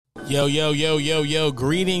Yo, yo, yo, yo, yo.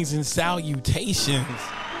 Greetings and salutations,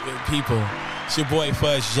 good people. It's your boy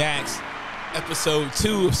Fudge Jax. Episode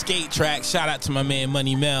 2 of Skate Track. Shout out to my man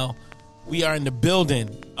Money Mel. We are in the building.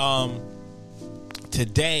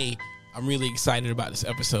 Today, I'm really excited about this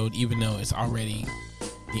episode, even though it's already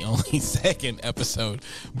the only second episode.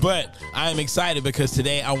 But I'm excited because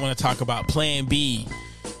today I want to talk about Plan B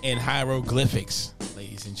and hieroglyphics,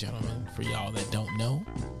 ladies and gentlemen, for y'all that don't know.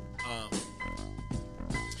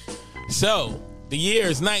 So, the year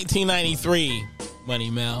is 1993,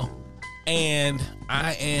 Money Mel, and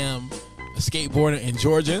I am a skateboarder in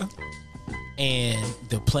Georgia, and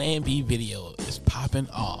the Plan B video is popping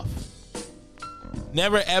off.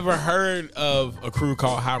 Never ever heard of a crew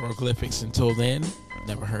called Hieroglyphics until then.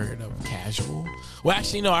 Never heard of Casual. Well,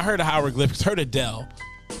 actually, no, I heard of Hieroglyphics, heard of Dell,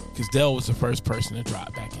 because Dell was the first person to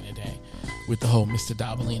drop back in the day with the whole Mr.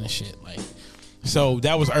 Dabalina shit. So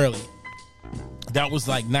that was early. That was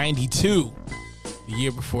like 92, the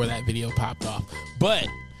year before that video popped off. But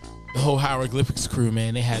the whole Hieroglyphics crew,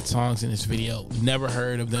 man, they had songs in this video. Never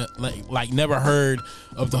heard of never heard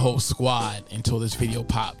of the whole squad until this video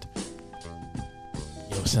popped.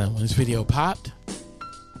 Yo, son, when this video popped,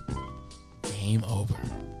 game over.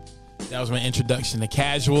 That was my introduction to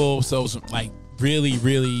Casual. So it was like really,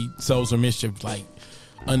 really Souls of Mischief, like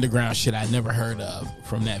underground shit I never heard of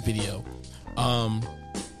from that video.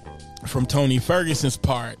 From Tony Ferguson's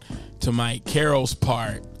part to Mike Carroll's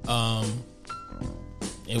part,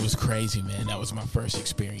 it was crazy, man. That was my first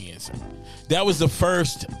experience. That was the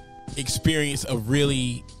first experience of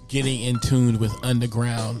really getting in tune with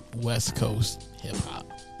underground West Coast hip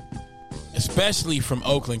hop, especially from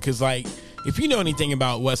Oakland. Because, like, if you know anything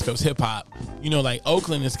about West Coast hip hop, you know, like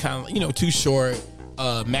Oakland is kind of, you know, Too Short,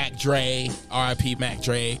 Mac Dre, R.I.P. Mac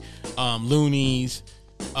Dre, Loonies,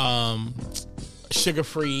 Sugar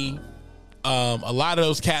Free. A lot of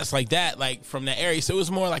those cats like that, like from that area. So it was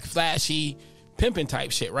more like flashy pimping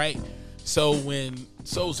type shit, right? So when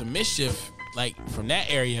Souls of Mischief, like from that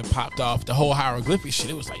area, popped off, the whole hieroglyphic shit,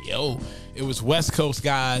 it was like, yo, it was West Coast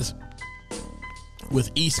guys with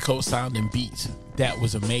East Coast sounding beats. That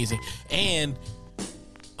was amazing. And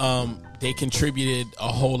they contributed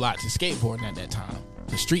a whole lot to skateboarding at that time,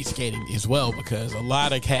 to street skating as well, because a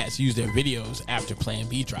lot of cats used their videos after Plan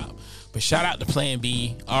B dropped. But shout out to Plan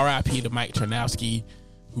B, R.I.P. to Mike Tarnowski,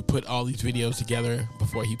 who put all these videos together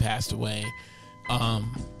before he passed away.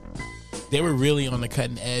 They were really on the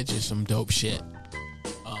cutting edge of some dope shit.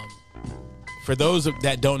 For those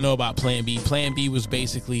that don't know about Plan B was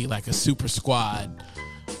basically like a super squad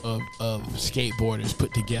of skateboarders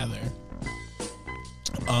put together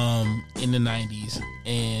in the 90s,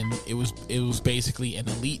 and it was basically an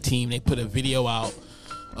elite team. They put a video out,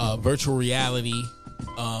 virtual reality.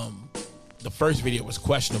 The first video was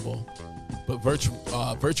questionable, but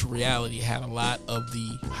virtual reality had a lot of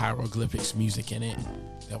the hieroglyphics music in it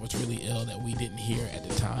that was really ill that we didn't hear at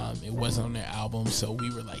the time. It wasn't on their album, so we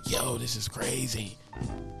were like, yo, this is crazy.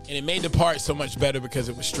 And it made the part so much better because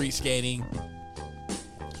it was street skating,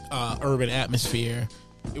 urban atmosphere.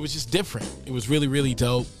 It was just different. It was really, really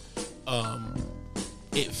dope.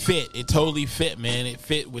 It totally fit, man. It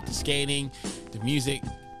fit with the skating, the music.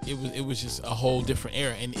 It was just a whole different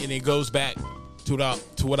era, and it goes back to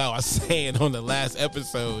what I was saying on the last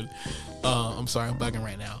episode. I'm sorry, I'm bugging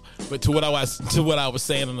right now, but to what I was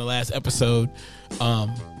saying on the last episode,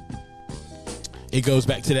 it goes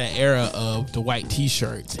back to that era of the white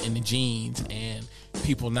T-shirts and the jeans and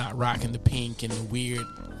people not rocking the pink and the weird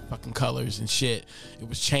fucking colors and shit. It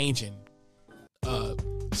was changing.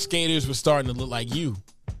 Skaters were starting to look like you.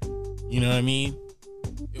 You know what I mean?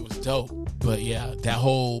 It was dope. But yeah, that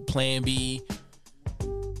whole Plan B.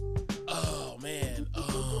 Oh man,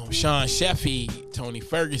 Sean Sheffy, Tony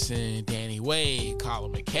Ferguson, Danny Wade,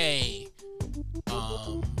 Colin McKay,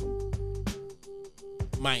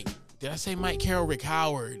 Mike. Did I say Mike Carroll? Rick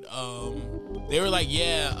Howard. They were like,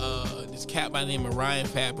 this cat by the name of Ryan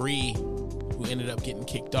Fabry, who ended up getting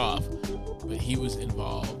kicked off, but he was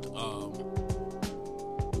involved.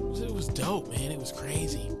 It was dope, man. It was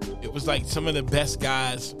crazy. It was like some of the best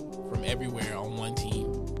guys from everywhere on one team.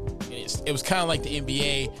 And it was kind of like the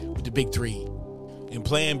NBA with the big three. In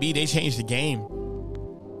Plan B, they changed the game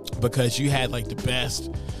because you had like the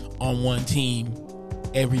best on one team.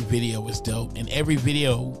 Every video was dope, and every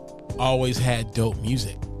video always had dope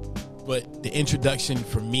music. But the introduction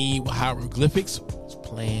for me with hieroglyphics was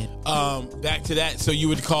Plan. Back to that. So you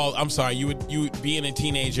would being a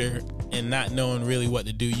teenager and not knowing really what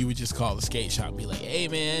to do, you would just call the skate shop and be like, hey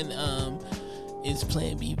man, is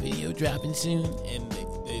Plan B video dropping soon? And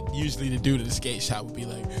usually the dude at the skate shop would be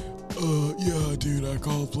like, yeah dude, I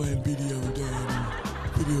called Plan B the other day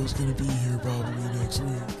video's gonna be here probably next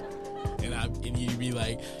week. And you'd be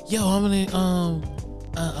like, yo, I'm gonna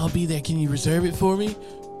I'll be there. Can you reserve it for me?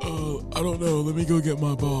 I don't know. Let me go get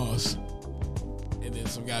my boss. And then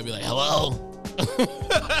some guy would be like, hello?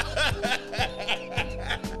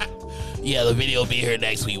 Yeah, the video will be here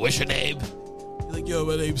next week. What's your name? You're like, yo,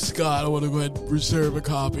 my name's Scott. I want to go ahead and reserve a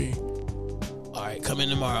copy. All right, come in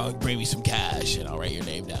tomorrow and bring me some cash, and I'll write your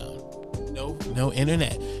name down. No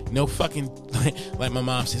internet. No fucking, like my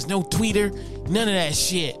mom says, no tweeter. None of that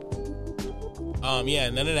shit. Yeah,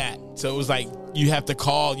 none of that. So it was like, you would have to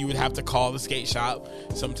call the skate shop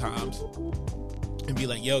sometimes and be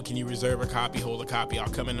like, yo, can you reserve a copy, hold a copy? I'll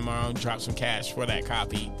come in tomorrow and drop some cash for that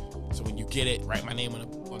copy. So when you get it, write my name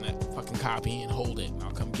on that fucking copy and hold it. And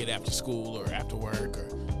I'll come get it after school or after work or,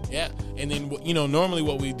 yeah. And then, normally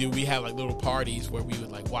what we do, we have like little parties where we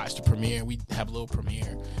would like watch the premiere. We'd have a little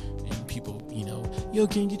premiere and people, yo,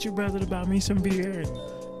 can you get your brother to buy me some beer? And,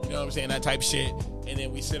 you know what I'm saying? That type of shit. And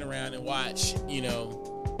then we sit around and watch,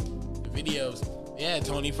 the videos. Yeah,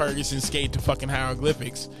 Tony Ferguson skate to fucking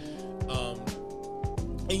hieroglyphics.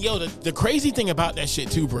 And yo, the crazy thing about that shit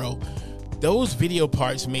too, bro, those video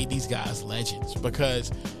parts made these guys legends,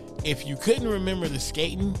 because if you couldn't remember the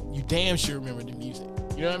skating, you damn sure remember the music.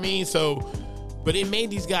 You know what I mean? So, but it made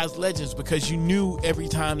these guys legends because you knew every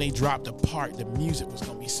time they dropped a part, the music was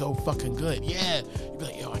gonna be so fucking good. Yeah, you'd be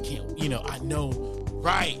like, yo, I can't, I know,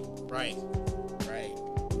 right.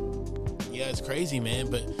 Yeah, it's crazy, man.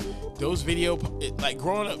 But those like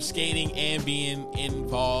growing up skating and being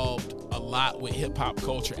involved a lot with hip hop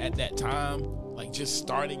culture at that time, like just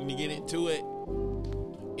starting to get into it,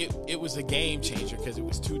 it was a game changer because it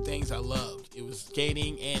was two things I loved. It was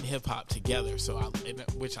skating and hip hop together. So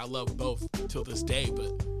which I love both till this day.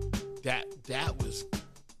 But that was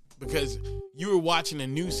because you were watching a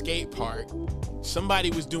new skate park, somebody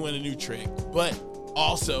was doing a new trick, but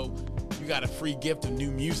also you got a free gift of new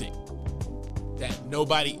music that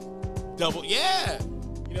nobody yeah.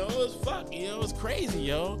 It was it was crazy,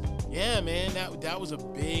 yo. Yeah, man, that was a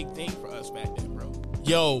big thing for us back then, bro.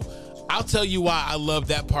 Yo, I'll tell you why I love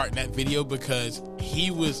that part in that video, because he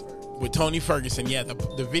was with Tony Ferguson. Yeah,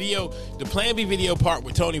 the video, the Plan B video part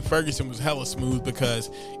with Tony Ferguson was hella smooth because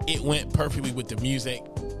it went perfectly with the music.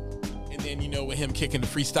 And then, with him kicking the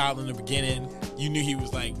freestyle in the beginning, you knew he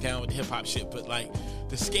was like down with the hip hop shit, but like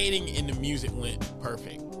the skating and the music went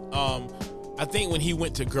perfect. I think when he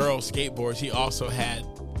went to Girls Skateboards,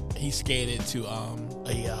 he skated to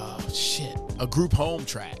a group home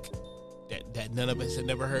track that none of us had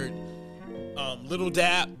never heard. Little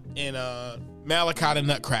Dap and Malachi the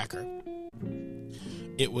Nutcracker.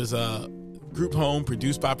 It was a group home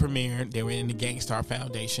produced by Premiere. They were in the Gangstar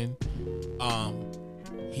Foundation.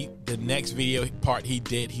 The next video part he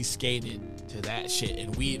did, he skated to that shit,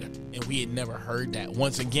 and we had never heard that.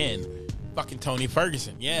 Once again, fucking Tony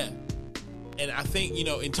Ferguson, yeah. And I think,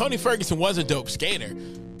 and Tony Ferguson was a dope skater,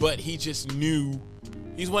 but he just knew,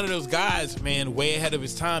 he's one of those guys, man, way ahead of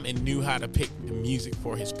his time, and knew how to pick the music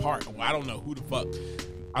for his part. Well, I don't know who the fuck,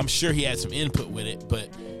 I'm sure he had some input with it, but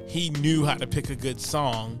he knew how to pick a good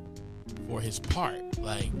song for his part.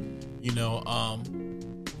 Like,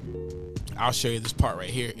 I'll show you this part right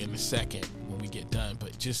here in a second when we get done,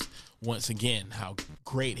 but just once again, how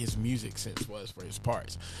great his music sense was for his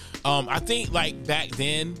parts. I think like back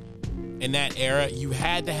then, in that era, you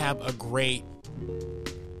had to have a great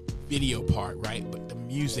video part, right? But the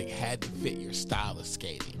music had to fit your style of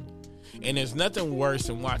skating. And there's nothing worse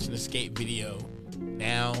than watching a skate video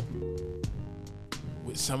now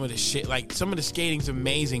with some of the shit. Like, some of the skating's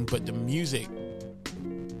amazing, but the music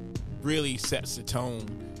really sets the tone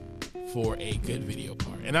for a good video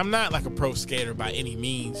part. And I'm not like a pro skater by any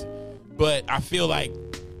means, but I feel like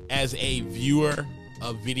as a viewer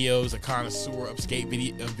of videos, a connoisseur of skate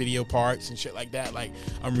video parts and shit like that, like,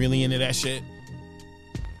 I'm really into that shit.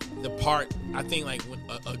 The part, I think, like,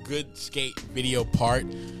 a good skate video part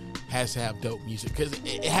has to have dope music because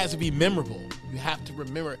it has to be memorable. You have to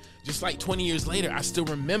remember, just like 20 years later, I still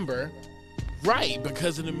remember, right,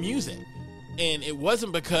 because of the music. And it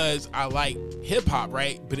wasn't because I like hip hop,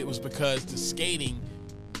 right? But it was because the skating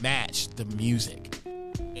matched the music.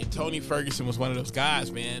 And Tony Ferguson was one of those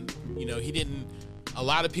guys, man. A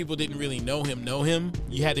lot of people didn't really know him.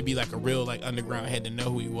 You had to be like a real like underground head to know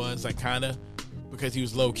who he was, like kind of, because he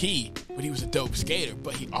was low key, but he was a dope skater,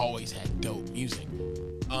 but he always had dope music.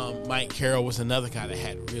 Mike Carroll was another guy that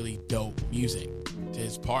had really dope music to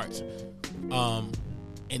his parts. And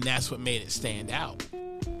that's what made it stand out.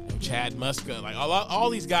 Chad Muska, like all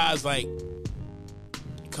these guys like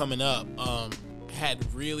coming up, had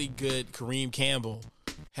really good, Kareem Campbell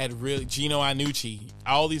had really, Gino Iannucci,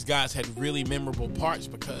 all these guys had really memorable parts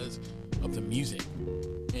because of the music.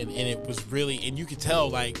 And it was really, and you could tell,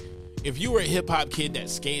 like, if you were a hip hop kid that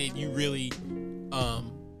skated, you really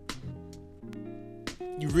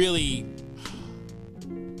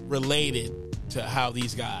related to how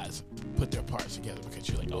these guys put their parts together, because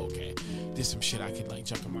you're like, oh, okay, this is some shit I could like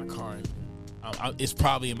jump in my car and it's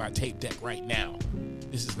probably in my tape deck right now.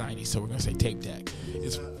 This is 90s, so we're gonna say tape deck.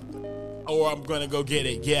 Or I'm gonna go get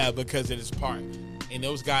it, yeah, because of this part. And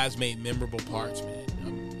those guys made memorable parts, man.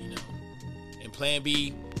 And Plan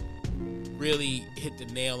B really hit the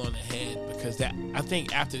nail on the head, because that, I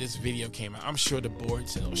think after this video came out, I'm sure the board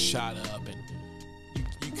sales shot up, and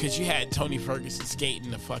because you had Tony Ferguson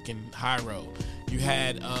skating the fucking high road, you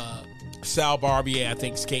had Sal Barbier, I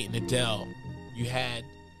think, skating the Dell, you had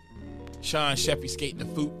Sean Sheffy skating the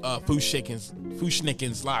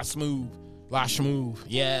Fushnikins La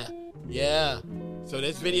Schmoove, yeah. So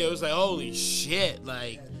this video was like, holy shit,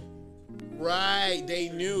 like, right, they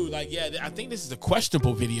knew, like, yeah, I think this is a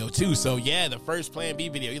questionable video too, so yeah, the first Plan B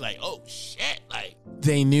video, you're like, oh shit, like,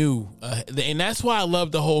 they knew, and that's why I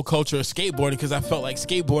love the whole culture of skateboarding, because I felt like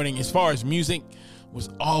skateboarding, as far as music, was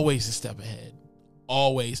always a step ahead,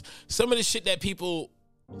 always. Some of the shit that people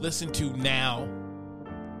listen to now,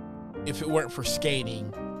 if it weren't for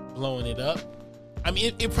skating blowing it up, I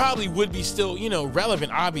mean, it probably would be still,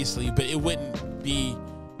 relevant, obviously, but it wouldn't be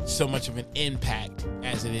so much of an impact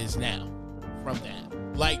as it is now from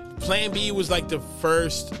that. Like, Plan B was like the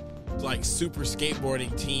first, like, super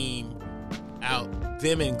skateboarding team out,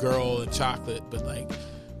 them and Girl and Chocolate, but like,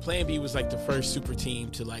 Plan B was like the first super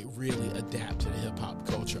team to like really adapt to the hip hop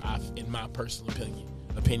culture, in my personal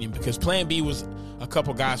opinion, because Plan B was a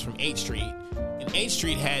couple guys from 8th Street, and 8th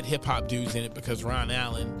Street had hip hop dudes in it because Ron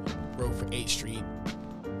Allen wrote for 8th Street.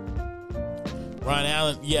 Ron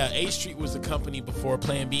Allen, yeah, 8th Street was the company before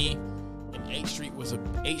Plan B, and 8th Street was a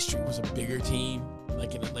bigger team,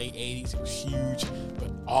 like in the late 80s. It was huge, but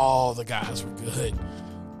all the guys were good.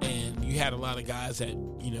 And you had a lot of guys that,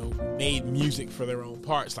 made music for their own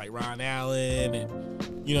parts, like Ron Allen and,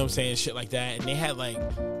 shit like that. And they had like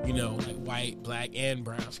white, black, and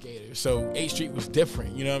brown skaters. So 8th Street was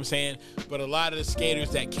different, you know what I'm saying? But a lot of the skaters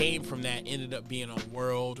that came from that ended up being on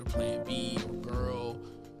World or Plan B or Girl.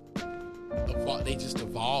 They just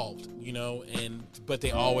evolved, but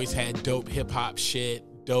they always had dope hip hop shit,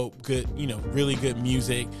 dope, good, really good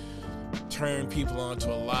music, turned people on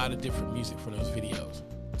to a lot of different music from those videos.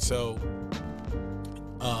 So,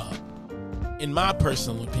 in my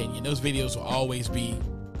personal opinion, those videos will always be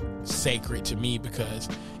sacred to me, because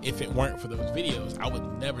if it weren't for those videos, I would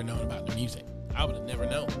have never known about the music. I would have never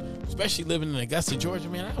known, especially living in Augusta, Georgia,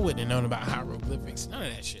 man. I wouldn't have known about hieroglyphics, none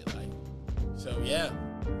of that shit. Like, so yeah,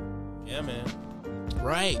 man,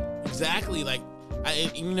 right, exactly. Like,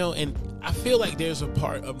 and I feel like there's a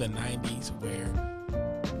part of the 90s where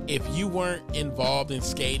if you weren't involved in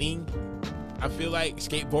skating, I feel like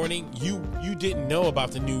skateboarding, you didn't know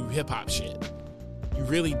about the new hip hop shit. You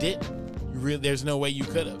really didn't. There's no way you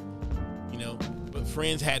could have, But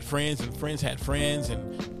friends had friends, and friends had friends,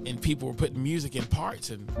 and people were putting music in parts,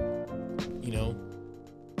 and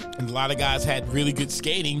and a lot of guys had really good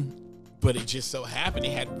skating, but it just so happened they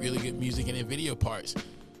had really good music in their video parts.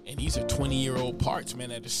 And these are 20-year-old parts, man,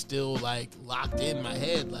 that are still like locked in my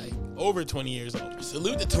head, like over 20 years old.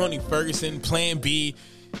 Salute to Tony Ferguson, Plan B.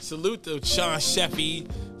 Salute to Sean Sheffy.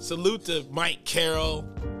 Salute to Mike Carroll.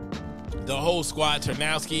 The whole squad,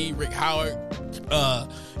 Ternowski, Rick Howard.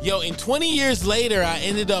 And 20 years later, I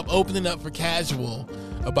ended up opening up for Casual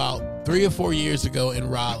about 3 or 4 years ago in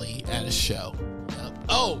Raleigh at a show.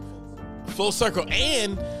 Oh, full circle.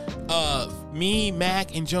 And me,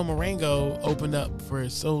 Mac, and Joe Marengo opened up for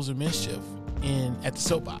Souls of Mischief at the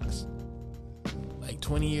Soapbox. Like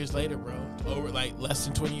 20 years later, bro. Over like less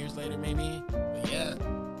than 20 years later, maybe. But yeah,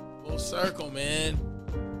 full circle, man.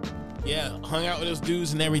 Yeah, hung out with those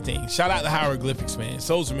dudes and everything. Shout out to Hieroglyphics, man.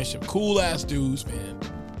 Souls of Mischief, cool ass dudes, man.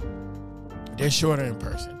 They're shorter in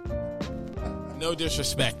person. No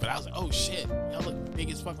disrespect, but I was like, oh shit, y'all look big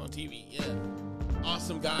as fuck on TV. Yeah,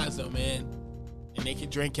 awesome guys though, man. And they can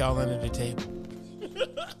drink y'all under the table.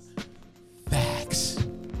 Facts.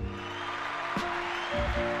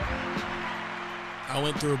 I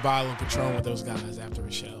went through a bottle of Patron with those guys after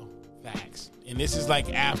a show. Facts. And this is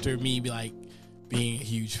like after me being a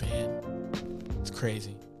huge fan. It's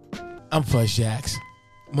crazy. I'm Fuzz Jacks.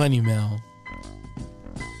 Money Mel.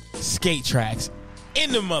 Skate Tracks.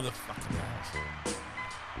 In the motherfucker.